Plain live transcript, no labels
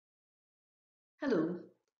Hello.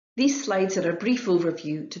 These slides are a brief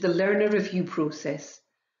overview to the learner review process,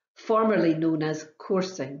 formerly known as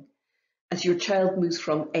coursing, as your child moves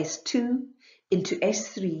from S2 into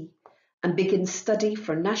S3 and begins study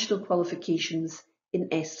for national qualifications in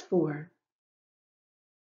S4.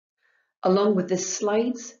 Along with the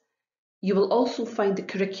slides, you will also find the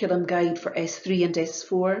curriculum guide for S3 and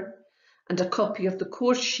S4 and a copy of the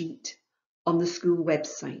course sheet on the school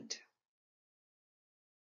website.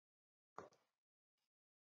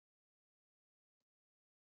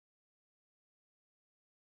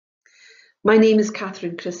 My name is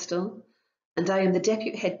Catherine Crystal, and I am the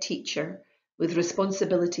Deputy Head Teacher with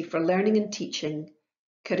responsibility for learning and teaching,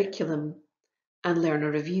 curriculum, and learner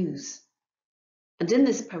reviews. And in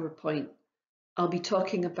this PowerPoint, I'll be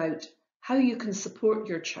talking about how you can support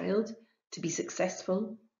your child to be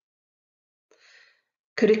successful,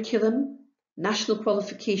 curriculum, national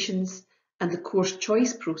qualifications, and the course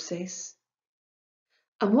choice process,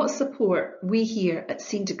 and what support we here at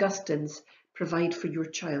St Augustine's provide for your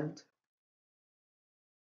child.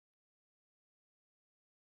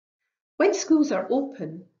 When schools are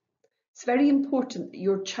open, it's very important that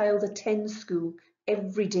your child attends school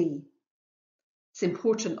every day. It's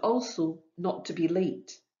important also not to be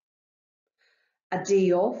late. A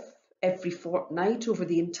day off every fortnight over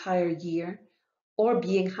the entire year, or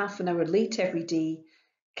being half an hour late every day,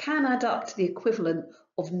 can add up to the equivalent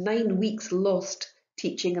of 9 weeks lost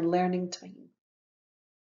teaching and learning time.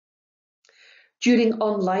 During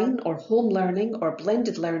online or home learning or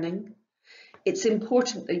blended learning, it's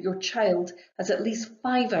important that your child has at least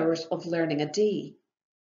 5 hours of learning a day.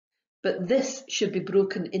 But this should be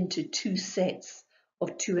broken into 2 sets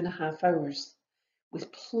of 2.5 hours,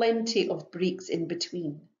 with plenty of breaks in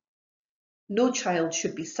between. No child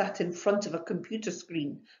should be sat in front of a computer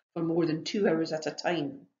screen for more than 2 hours at a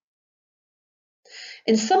time.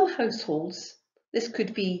 In some households, this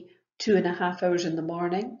could be 2.5 hours in the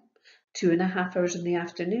morning, 2.5 hours in the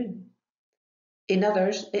afternoon. In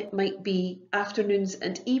others, it might be afternoons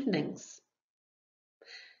and evenings.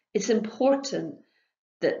 It's important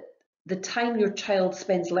that the time your child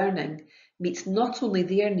spends learning meets not only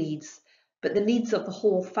their needs, but the needs of the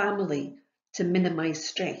whole family to minimise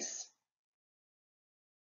stress.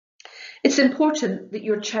 It's important that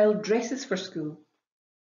your child dresses for school.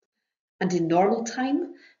 And in normal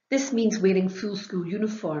time, this means wearing full school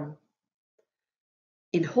uniform.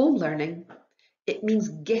 In home learning, it means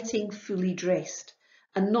getting fully dressed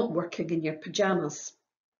and not working in your pyjamas.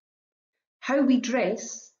 How we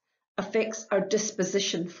dress affects our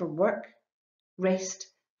disposition for work, rest,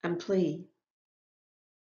 and play.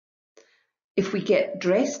 If we get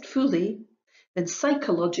dressed fully, then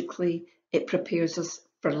psychologically it prepares us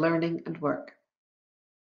for learning and work.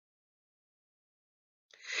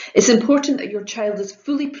 It's important that your child is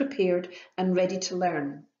fully prepared and ready to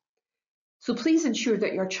learn. So please ensure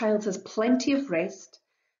that your child has plenty of rest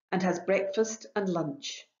and has breakfast and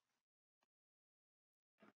lunch.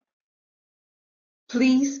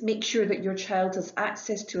 Please make sure that your child has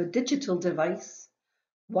access to a digital device,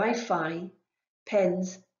 Wi-Fi,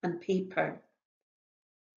 pens and paper.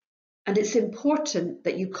 And it's important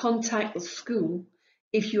that you contact the school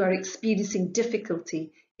if you are experiencing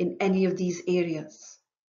difficulty in any of these areas.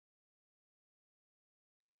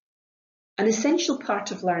 An essential part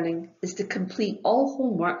of learning is to complete all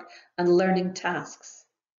homework and learning tasks.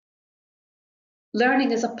 Learning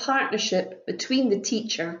is a partnership between the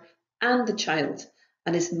teacher and the child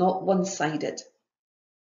and is not one-sided.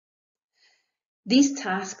 These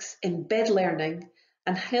tasks embed learning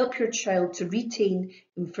and help your child to retain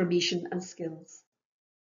information and skills.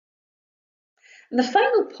 And the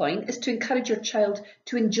final point is to encourage your child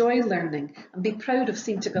to enjoy learning and be proud of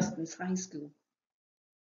St Augustine's High School.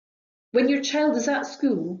 When your child is at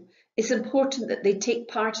school, it's important that they take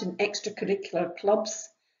part in extracurricular clubs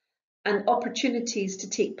and opportunities to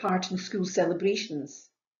take part in school celebrations,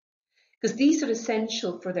 because these are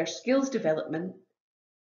essential for their skills development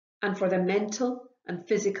and for their mental and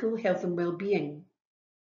physical health and well-being.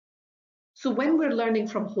 So when we're learning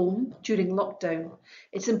from home during lockdown,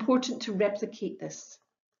 it's important to replicate this.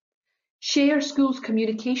 Share schools'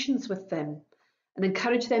 communications with them and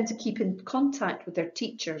encourage them to keep in contact with their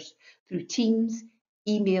teachers through Teams,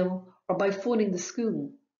 email, or by phoning the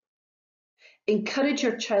school. Encourage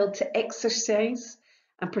your child to exercise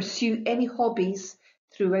and pursue any hobbies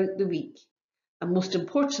throughout the week. And most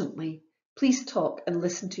importantly, please talk and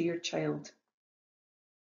listen to your child.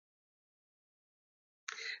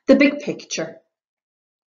 The big picture.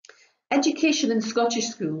 Education in Scottish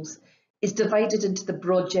schools is divided into the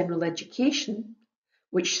broad general education,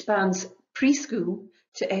 which spans preschool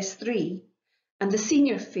to S3, and the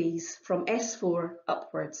senior phase from S4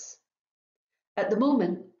 upwards. At the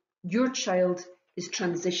moment, your child is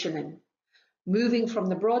transitioning, moving from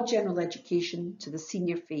the broad general education to the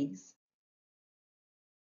senior phase.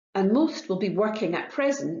 And most will be working at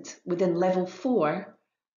present within level 4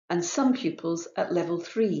 and some pupils at level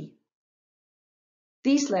 3.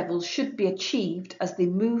 These levels should be achieved as they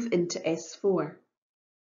move into S4.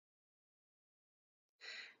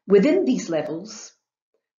 Within these levels,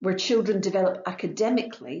 where children develop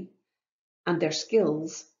academically and their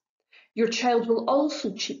skills, your child will also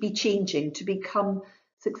be changing to become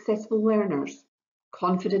successful learners,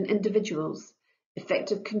 confident individuals,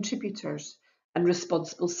 effective contributors, and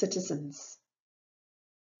responsible citizens.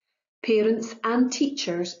 Parents and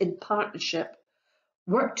teachers in partnership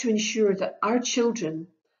work to ensure that our children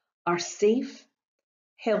are safe,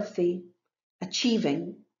 healthy,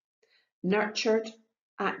 achieving, nurtured,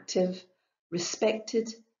 active,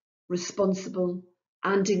 respected, responsible,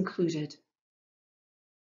 and included.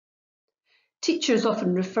 Teachers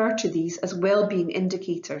often refer to these as well-being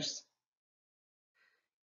indicators.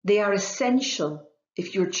 They are essential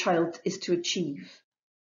if your child is to achieve.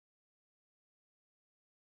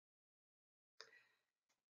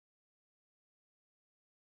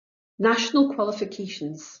 National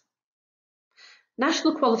qualifications.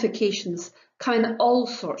 National qualifications come in all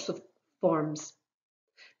sorts of forms.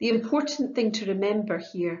 The important thing to remember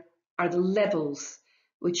here are the levels,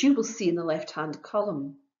 which you will see in the left-hand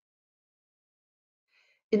column.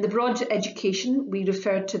 In the broad education, we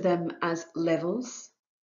refer to them as levels,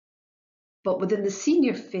 but within the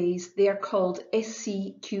senior phase, they are called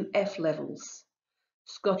SCQF levels,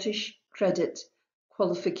 Scottish Credit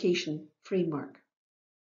Qualification Framework.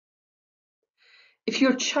 If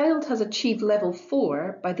your child has achieved level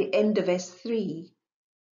 4 by the end of S3,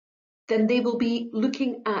 then they will be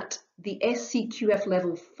looking at the SCQF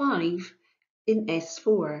level 5 in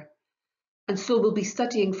S4, and so will be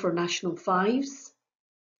studying for National 5s,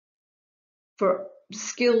 for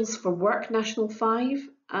Skills for Work National 5,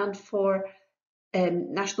 and for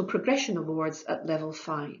National Progression Awards at level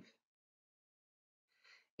 5.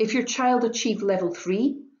 If your child achieved level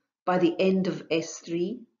 3 by the end of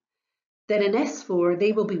S3, then in S4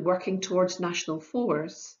 they will be working towards National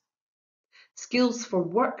 4s, Skills for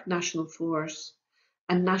Work National 4s,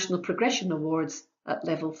 and National Progression Awards at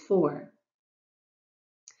level 4.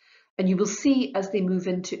 And you will see as they move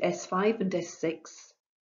into S5 and S6,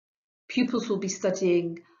 pupils will be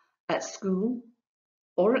studying at school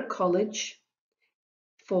or at college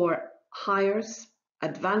for Highers,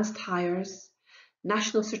 Advanced Highers,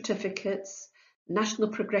 National Certificates, National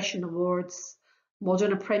Progression Awards,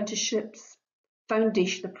 Modern Apprenticeships,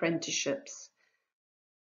 Foundation Apprenticeships.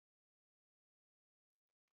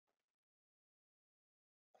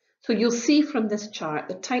 So you'll see from this chart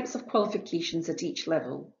the types of qualifications at each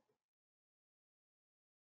level.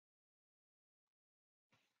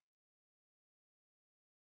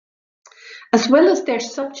 As well as their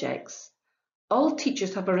subjects, all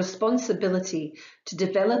teachers have a responsibility to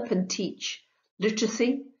develop and teach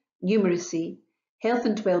literacy, numeracy, health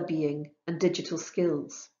and well-being, and digital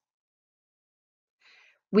skills.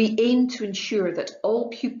 We aim to ensure that all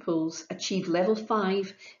pupils achieve level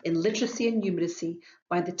 5 in literacy and numeracy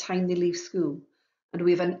by the time they leave school, and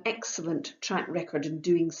we have an excellent track record in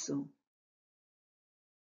doing so.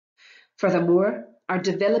 Furthermore, our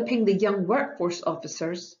Developing the Young Workforce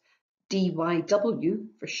Officers, DYW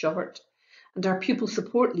for short, and our pupil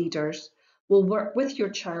support leaders will work with your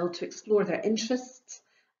child to explore their interests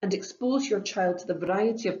and expose your child to the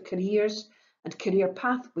variety of careers and career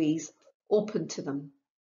pathways open to them.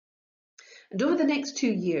 And over the next 2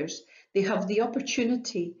 years, they have the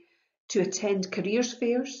opportunity to attend careers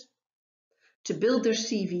fairs, to build their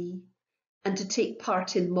CV, and to take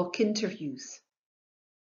part in mock interviews.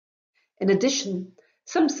 In addition,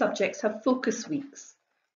 some subjects have focus weeks,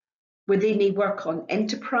 where they may work on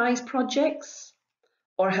enterprise projects,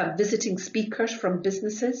 or have visiting speakers from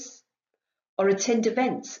businesses, or attend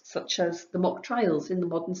events such as the mock trials in the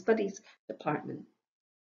Modern Studies department.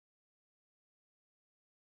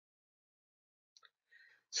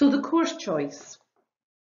 So the course choice.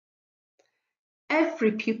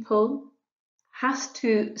 Every pupil has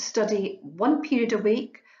to study 1 period a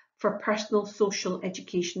week for personal social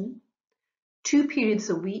education, 2 periods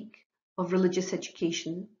a week of religious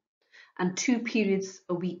education, and 2 periods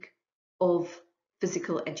a week of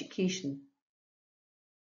physical education.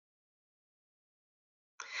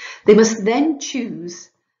 They must then choose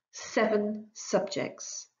 7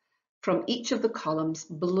 subjects from each of the columns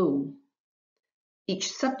below.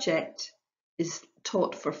 Each subject is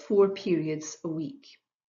taught for 4 periods a week.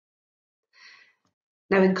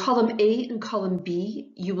 Now in column A and column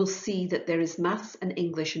B, you will see that there is maths and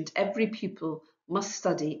English, and every pupil must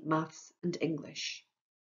study maths and English.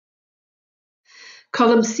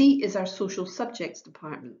 Column C is our social subjects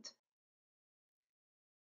department.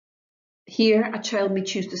 Here, a child may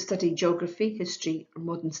choose to study geography, history, or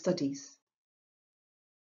modern studies.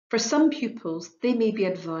 For some pupils, they may be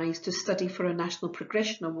advised to study for a National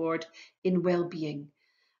Progression Award in Wellbeing,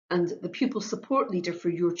 and the pupil support leader for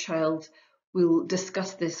your child will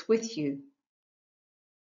discuss this with you.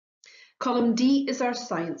 Column D is our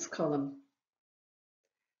science column.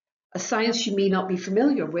 A science you may not be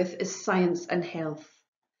familiar with is science and health.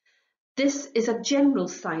 This is a general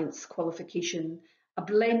science qualification, a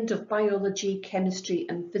blend of biology, chemistry,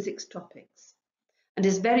 and physics topics, and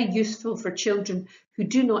is very useful for children who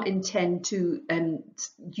do not intend to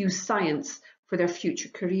use science for their future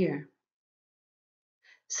career.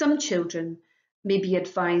 Some children may be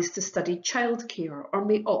advised to study childcare or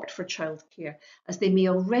may opt for childcare, as they may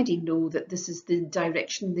already know that this is the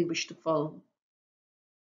direction they wish to follow.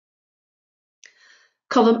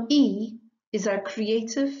 Column E is our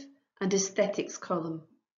creative and aesthetics column.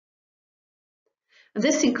 And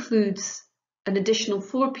this includes an additional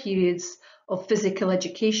 4 periods of physical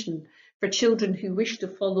education for children who wish to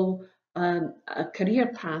follow a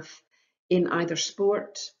career path in either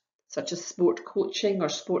sport, such as sport coaching or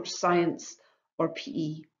sports science or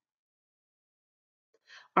PE.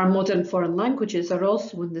 Our modern foreign languages are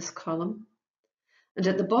also in this column. And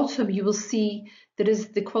at the bottom you will see there is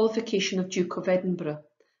the qualification of Duke of Edinburgh.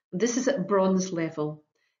 This is at bronze level.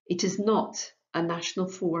 It is not a National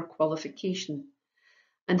 4 qualification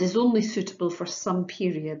and is only suitable for some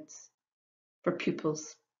periods for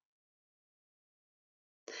pupils.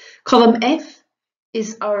 Column F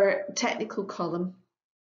is our technical column.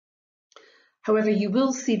 However, you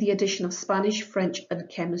will see the addition of Spanish, French and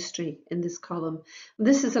chemistry in this column.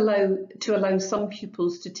 This is to allow some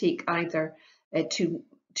pupils to take either two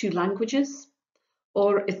languages,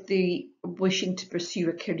 or if they are wishing to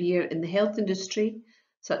pursue a career in the health industry,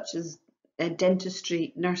 such as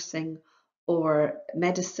dentistry, nursing or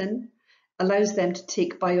medicine, allows them to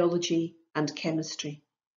take biology and chemistry.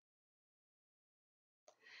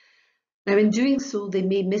 Now in doing so, they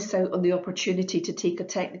may miss out on the opportunity to take a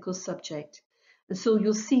technical subject. And so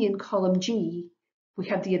you'll see in column G, we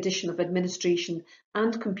have the addition of administration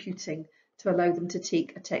and computing to allow them to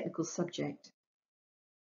take a technical subject.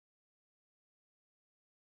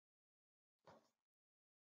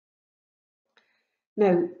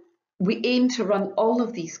 Now, we aim to run all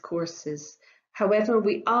of these courses. However,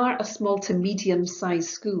 we are a small to medium-sized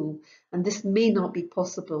school, and this may not be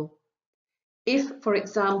possible. If, for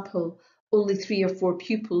example, only 3 or 4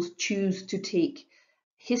 pupils choose to take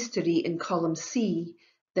history in column C,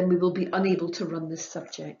 then we will be unable to run this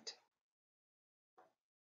subject.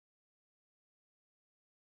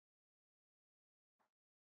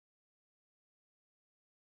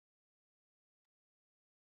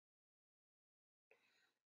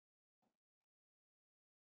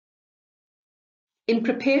 In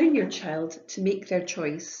preparing your child to make their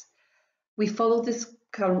choice, we follow this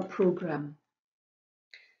current programme.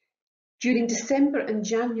 During December and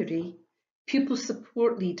January, pupil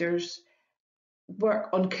support leaders work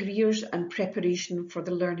on careers and preparation for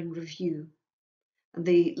the learning review, and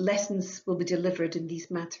the lessons will be delivered in these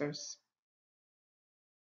matters.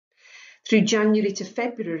 Through January to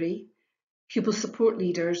February, pupil support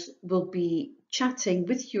leaders will be chatting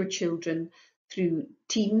with your children through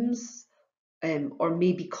Teams or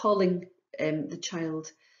maybe calling the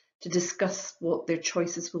child to discuss what their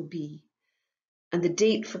choices will be. And the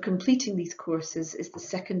date for completing these courses is the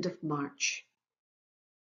 2nd of March.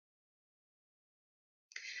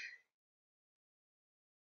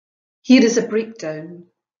 Here is a breakdown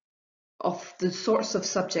of the sorts of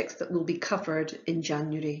subjects that will be covered in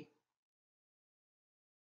January.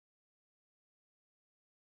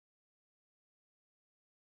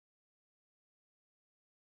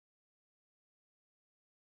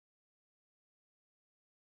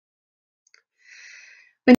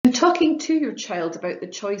 When talking to your child about the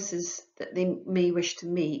choices that they may wish to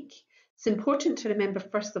make, it's important to remember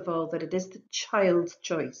first of all that it is the child's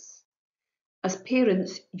choice. As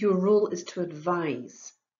parents, your role is to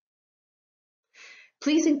advise.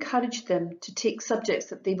 Please encourage them to take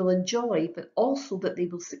subjects that they will enjoy, but also that they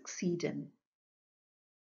will succeed in.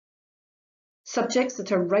 Subjects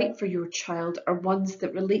that are right for your child are ones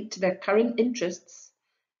that relate to their current interests,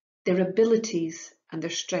 their abilities and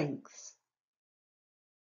their strengths.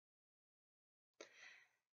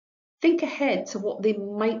 Think ahead to what they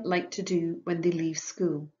might like to do when they leave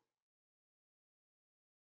school.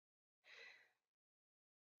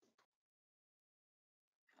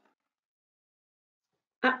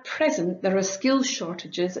 At present, there are skills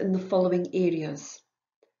shortages in the following areas: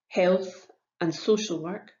 health and social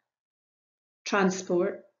work,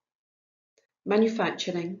 transport,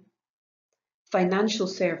 manufacturing, financial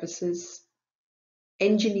services,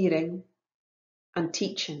 engineering, and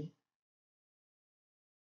teaching.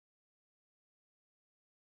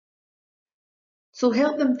 So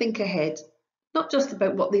help them think ahead, not just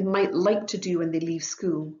about what they might like to do when they leave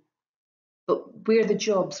school, but where the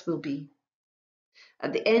jobs will be.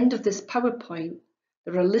 At the end of this PowerPoint,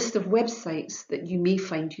 there are a list of websites that you may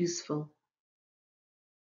find useful.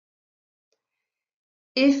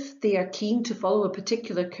 If they are keen to follow a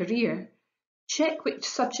particular career, check which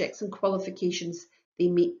subjects and qualifications they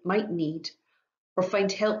might need or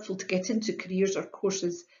find helpful to get into careers or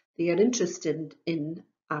courses they are interested in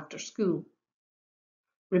after school.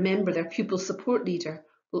 Remember, their pupil support leader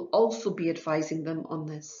will also be advising them on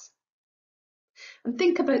this. And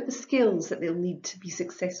think about the skills that they'll need to be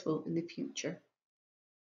successful in the future.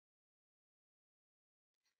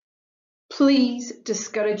 Please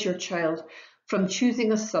discourage your child from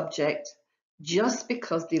choosing a subject just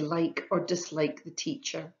because they like or dislike the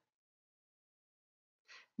teacher.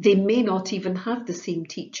 They may not even have the same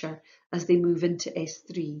teacher as they move into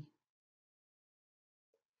S3.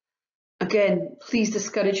 Again, please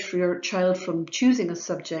discourage your child from choosing a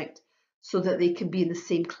subject so that they can be in the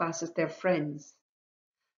same class as their friends.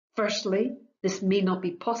 Firstly, this may not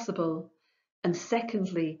be possible, and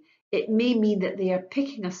secondly, it may mean that they are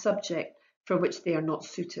picking a subject for which they are not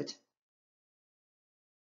suited.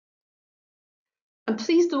 And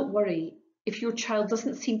please don't worry if your child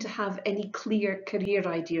doesn't seem to have any clear career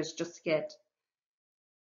ideas just yet.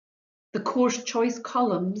 The course choice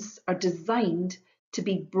columns are designed to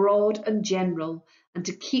be broad and general and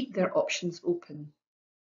to keep their options open.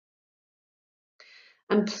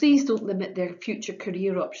 And please don't limit their future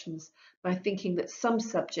career options by thinking that some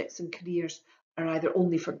subjects and careers are either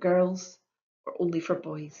only for girls or only for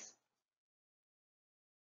boys.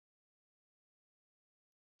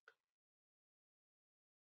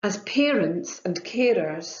 As parents and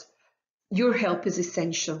carers, your help is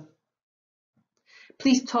essential.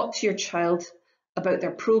 Please talk to your child about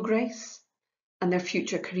their progress and their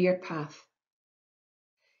future career path.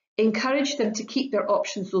 Encourage them to keep their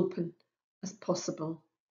options open as possible.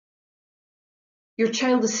 Your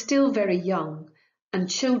child is still very young, and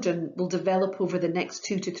children will develop over the next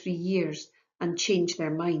 2 to 3 years and change their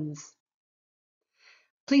minds.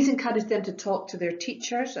 Please encourage them to talk to their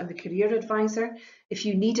teachers and the career advisor if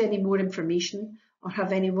you need any more information or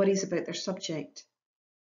have any worries about their subject.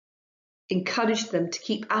 Encourage them to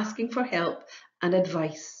keep asking for help and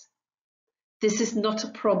advice. This is not a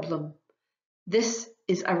problem. This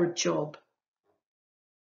is our job.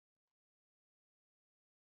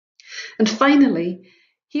 And finally,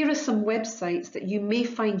 here are some websites that you may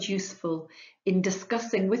find useful in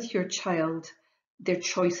discussing with your child their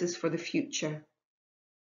choices for the future.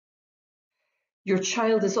 Your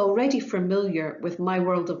child is already familiar with My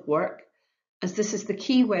World of Work, as this is the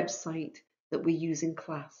key website that we use in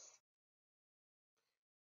class.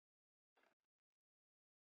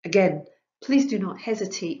 Again, please do not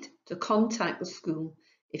hesitate to contact the school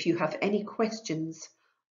if you have any questions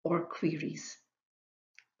or queries.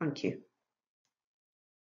 Thank you.